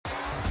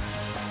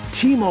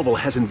T-Mobile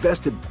has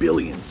invested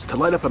billions to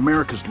light up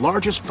America's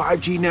largest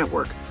 5G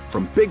network,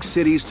 from big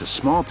cities to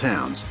small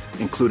towns,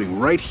 including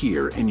right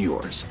here in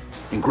yours.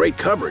 And great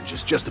coverage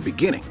is just the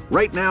beginning.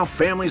 Right now,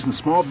 families and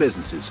small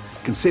businesses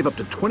can save up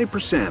to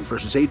 20%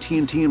 versus AT&T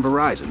and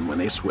Verizon when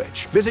they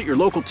switch. Visit your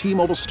local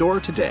T-Mobile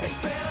store today.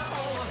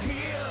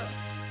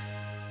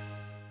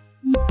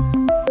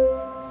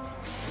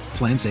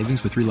 Plan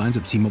savings with 3 lines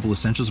of T-Mobile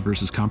Essentials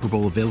versus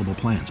comparable available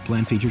plans.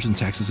 Plan features and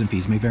taxes and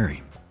fees may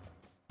vary.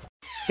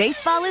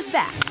 Baseball is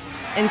back,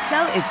 and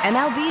so is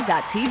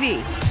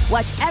MLB.tv.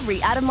 Watch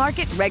every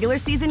out-of-market regular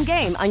season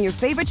game on your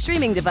favorite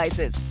streaming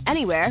devices,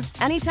 anywhere,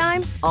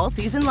 anytime, all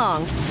season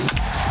long.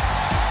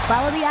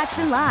 Follow the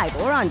action live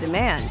or on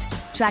demand.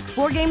 Track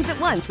 4 games at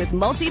once with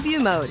multi-view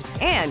mode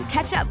and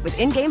catch up with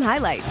in-game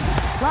highlights.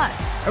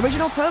 Plus,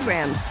 original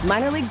programs,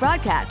 minor league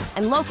broadcasts,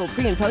 and local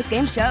pre- and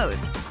post-game shows.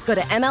 Go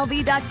to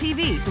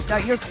MLB.tv to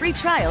start your free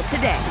trial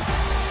today.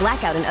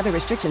 Blackout and other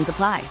restrictions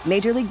apply.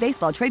 Major League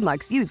Baseball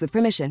trademarks used with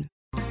permission.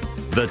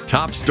 The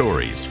top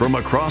stories from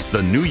across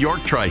the New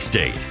York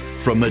tri-state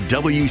from the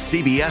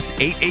WCBS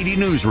 880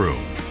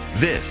 newsroom.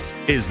 This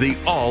is the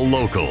All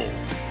Local.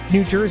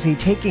 New Jersey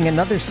taking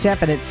another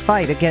step in its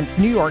fight against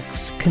New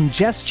York's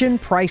congestion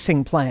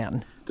pricing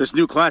plan. This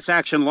new class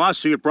action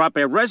lawsuit brought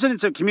by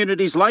residents of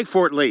communities like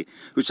Fort Lee,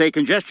 who say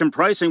congestion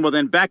pricing will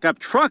then back up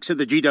trucks at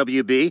the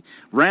GWB,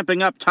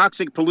 ramping up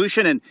toxic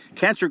pollution and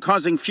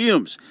cancer-causing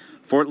fumes.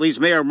 Fort Lee's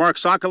Mayor Mark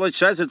Sokolich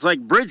says it's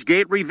like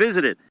Bridgegate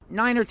revisited.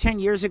 9 or 10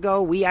 years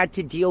ago, we had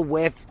to deal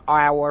with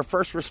our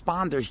first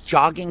responders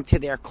jogging to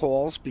their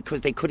calls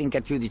because they couldn't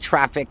get through the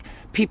traffic.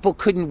 People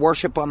couldn't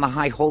worship on the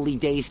high holy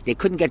days. They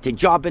couldn't get to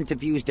job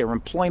interviews, their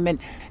employment.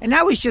 And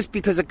that was just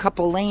because a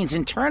couple lanes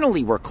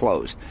internally were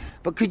closed.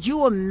 But could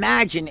you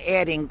imagine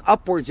adding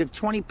upwards of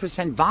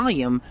 20%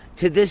 volume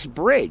to this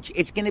bridge?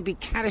 It's going to be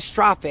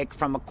catastrophic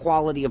from a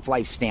quality of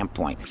life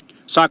standpoint.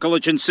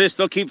 Sokolich insists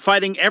they'll keep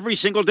fighting every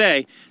single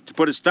day to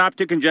put a stop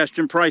to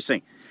congestion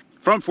pricing.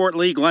 From Fort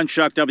Lee, Glenn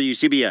Schuck,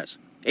 WCBS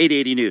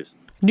 880 News.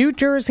 New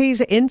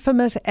Jersey's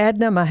infamous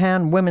Edna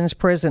Mahan Women's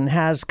Prison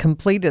has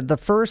completed the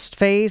first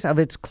phase of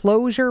its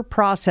closure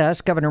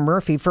process. Governor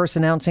Murphy first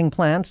announcing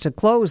plans to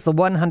close the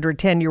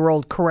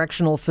 110-year-old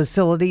correctional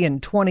facility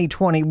in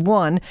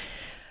 2021.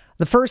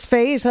 The first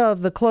phase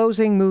of the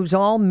closing moves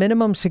all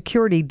minimum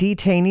security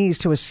detainees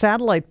to a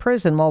satellite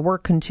prison while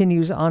work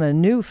continues on a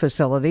new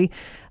facility.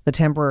 The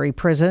temporary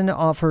prison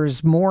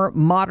offers more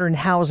modern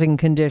housing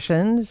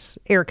conditions,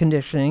 air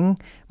conditioning,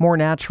 more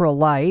natural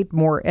light,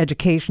 more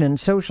education and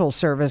social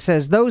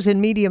services. Those in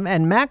medium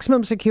and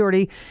maximum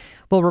security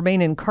will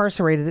remain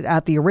incarcerated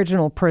at the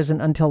original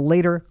prison until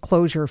later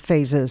closure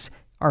phases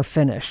are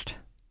finished.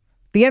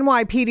 The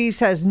NYPD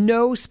says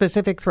no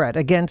specific threat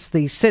against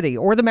the city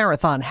or the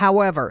marathon.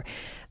 However,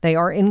 they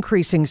are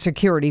increasing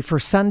security for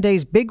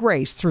Sunday's big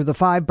race through the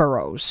 5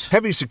 boroughs.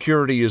 Heavy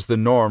security is the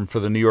norm for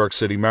the New York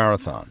City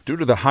Marathon. Due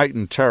to the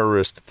heightened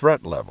terrorist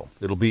threat level,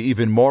 it'll be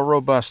even more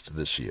robust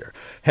this year.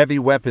 Heavy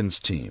weapons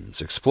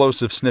teams,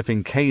 explosive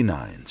sniffing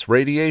canines,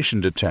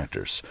 radiation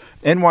detectors.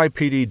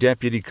 NYPD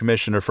Deputy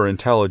Commissioner for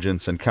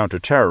Intelligence and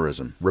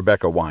Counterterrorism,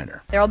 Rebecca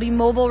Weiner. There will be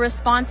mobile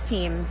response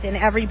teams in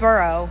every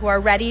borough who are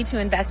ready to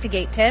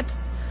investigate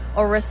tips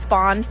or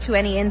respond to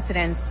any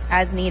incidents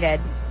as needed.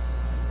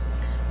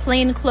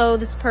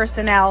 Plainclothes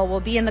personnel will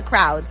be in the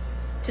crowds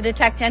to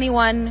detect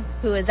anyone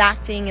who is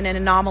acting in an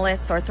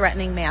anomalous or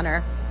threatening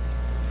manner.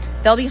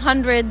 There'll be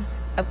hundreds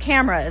of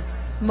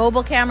cameras,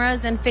 mobile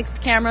cameras and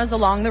fixed cameras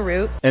along the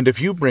route. And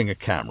if you bring a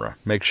camera,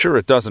 make sure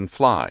it doesn't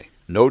fly.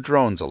 No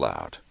drones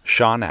allowed.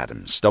 Sean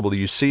Adams,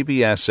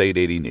 WCBS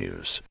 880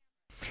 News.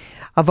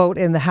 A vote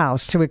in the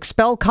House to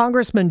expel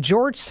Congressman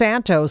George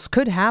Santos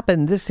could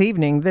happen this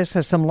evening. This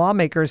as some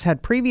lawmakers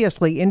had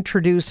previously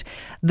introduced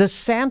the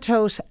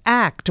Santos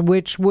Act,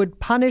 which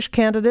would punish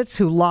candidates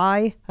who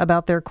lie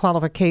about their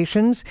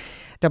qualifications.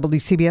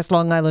 WCBS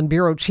Long Island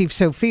Bureau Chief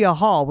Sophia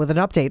Hall with an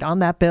update on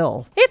that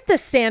bill. If the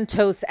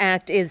Santos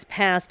Act is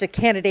passed, a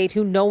candidate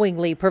who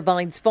knowingly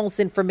provides false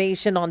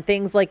information on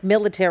things like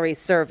military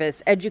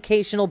service,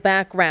 educational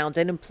background,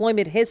 and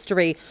employment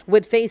history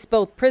would face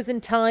both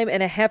prison time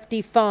and a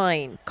hefty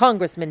fine.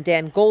 Congressman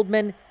Dan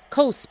Goldman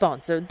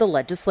co-sponsored the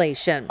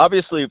legislation.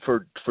 Obviously,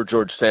 for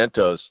George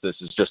Santos, this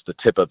is just the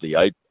tip of the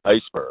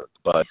iceberg.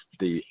 But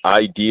the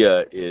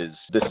idea is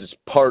this is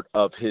part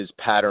of his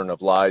pattern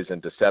of lies and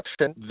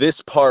deception. This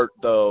part,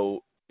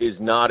 though, is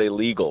not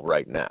illegal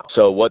right now.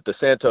 So what the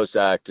Santos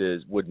Act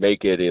would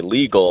make it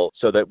illegal,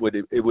 so that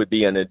it would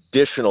be an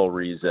additional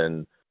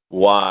reason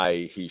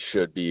why he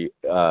should be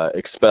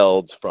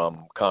expelled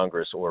from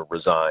Congress or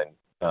resign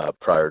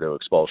prior to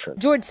expulsion.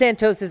 George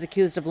Santos is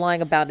accused of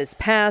lying about his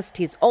past.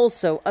 He's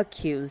also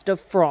accused of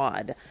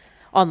fraud.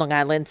 On Long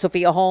Island,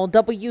 Sophia Hall,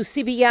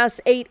 WCBS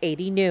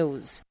 880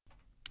 News.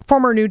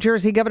 Former New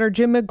Jersey Governor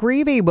Jim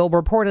McGreevey will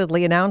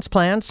reportedly announce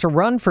plans to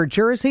run for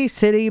Jersey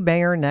City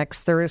mayor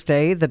next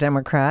Thursday, the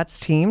Democrats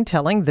team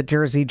telling the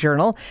Jersey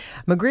Journal.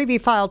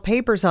 McGreevey filed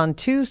papers on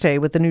Tuesday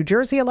with the New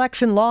Jersey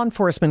Election Law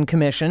Enforcement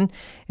Commission.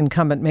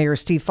 Incumbent Mayor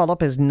Steve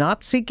Fulop is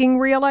not seeking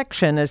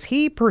re-election as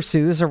he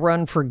pursues a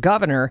run for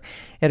governor.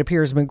 It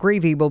appears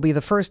McGreevey will be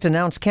the first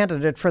announced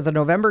candidate for the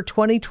November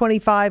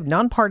 2025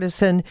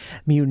 nonpartisan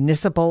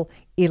municipal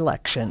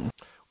election.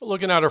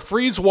 Looking at a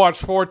freeze watch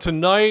for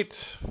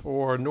tonight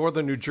for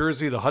northern New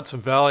Jersey, the Hudson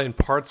Valley, and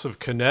parts of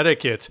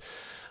Connecticut.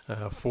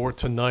 For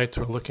tonight,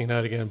 we're looking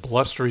at, again,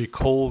 blustery,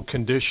 cold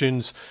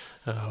conditions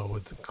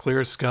with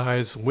clear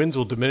skies. Winds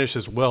will diminish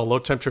as well. Low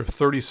temperature of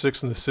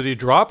 36 in the city,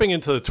 dropping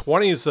into the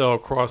 20s, though,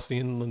 across the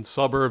inland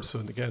suburbs.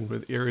 And again,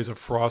 with areas of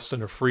frost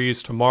and a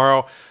freeze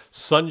tomorrow.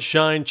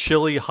 Sunshine,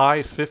 chilly,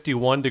 high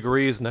 51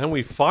 degrees. And then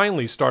we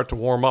finally start to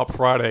warm up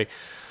Friday.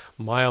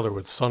 Milder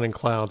with sun and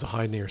clouds, a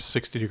high near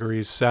 60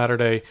 degrees.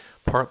 Saturday,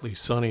 partly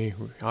sunny,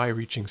 high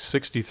reaching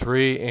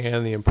 63.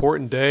 And the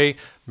important day,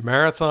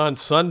 Marathon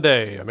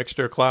Sunday, a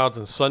mixture of clouds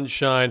and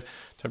sunshine.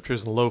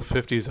 Temperatures in the low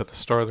 50s at the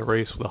start of the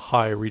race with a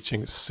high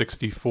reaching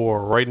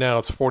 64. Right now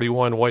it's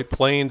 41 White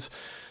Plains.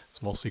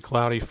 It's mostly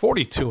cloudy.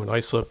 42 in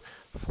Islip,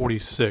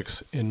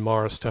 46 in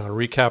Morristown.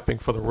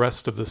 Recapping for the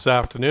rest of this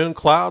afternoon,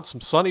 clouds,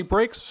 some sunny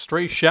breaks,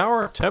 stray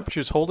shower.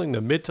 Temperatures holding the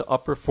mid to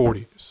upper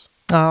 40s.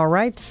 All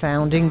right,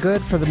 sounding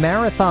good for the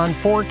marathon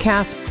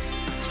forecast.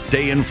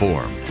 Stay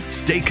informed.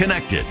 Stay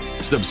connected.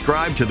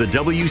 Subscribe to the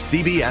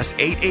WCBS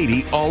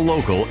 880 All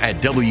Local at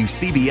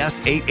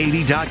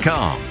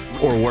WCBS880.com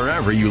or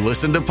wherever you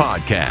listen to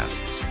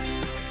podcasts.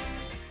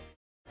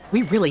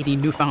 We really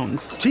need new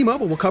phones.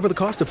 T-Mobile will cover the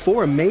cost of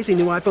 4 amazing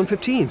new iPhone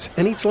 15s,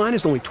 and each line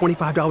is only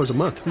 $25 a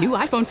month. New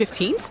iPhone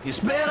 15s? It's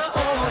better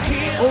over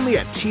here. Only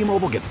at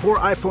T-Mobile, get 4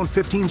 iPhone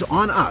 15s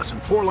on us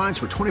and 4 lines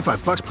for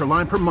 $25 per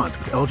line per month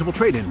with eligible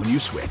trade-in when you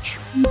switch.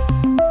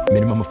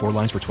 Minimum of 4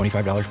 lines for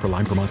 $25 per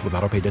line per month with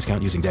autopay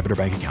discount using debit or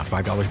bank account.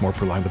 $5 more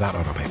per line without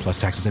autopay, plus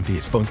taxes and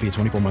fees. Phone fee at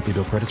 24 monthly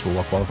bill credits for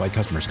well-qualified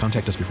customers.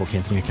 Contact us before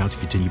canceling account to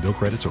continue bill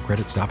credits or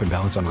credit stop and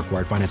balance on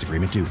required finance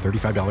agreement due.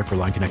 $35 per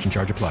line connection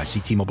charge applies. See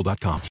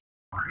T-Mobile.com.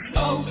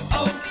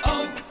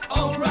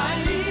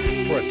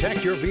 O'Reilly.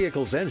 Protect your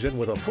vehicle's engine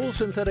with a full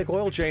synthetic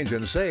oil change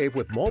and save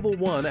with Mobil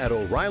 1 at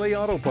O'Reilly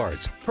Auto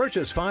Parts.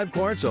 Purchase 5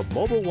 quarts of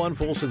Mobil 1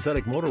 full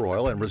synthetic motor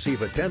oil and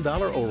receive a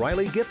 $10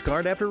 O'Reilly gift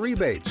card after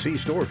rebate. See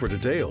store for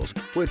details.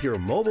 With your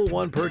Mobil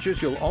 1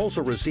 purchase, you'll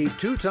also receive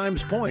 2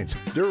 times points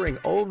during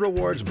O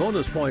Rewards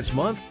Bonus Points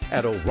Month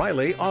at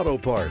O'Reilly Auto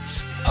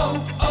Parts.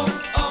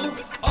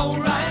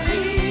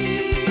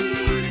 O'Reilly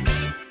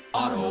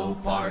Auto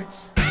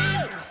Parts.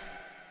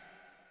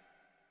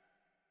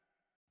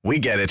 We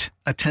get it.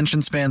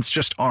 Attention spans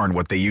just aren't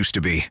what they used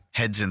to be.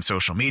 Heads in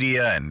social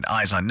media and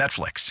eyes on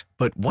Netflix.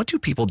 But what do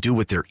people do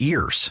with their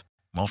ears?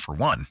 Well, for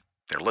one,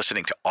 they're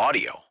listening to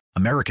audio.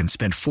 Americans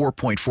spend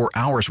 4.4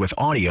 hours with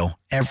audio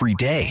every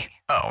day.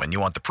 Oh, and you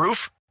want the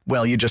proof?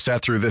 Well, you just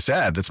sat through this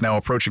ad that's now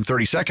approaching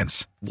 30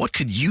 seconds. What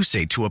could you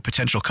say to a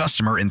potential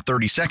customer in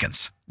 30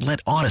 seconds? Let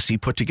Odyssey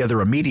put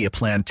together a media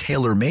plan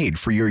tailor-made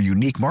for your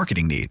unique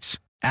marketing needs.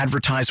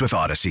 Advertise with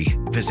Odyssey.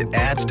 Visit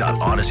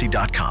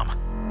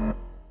ads.odyssey.com.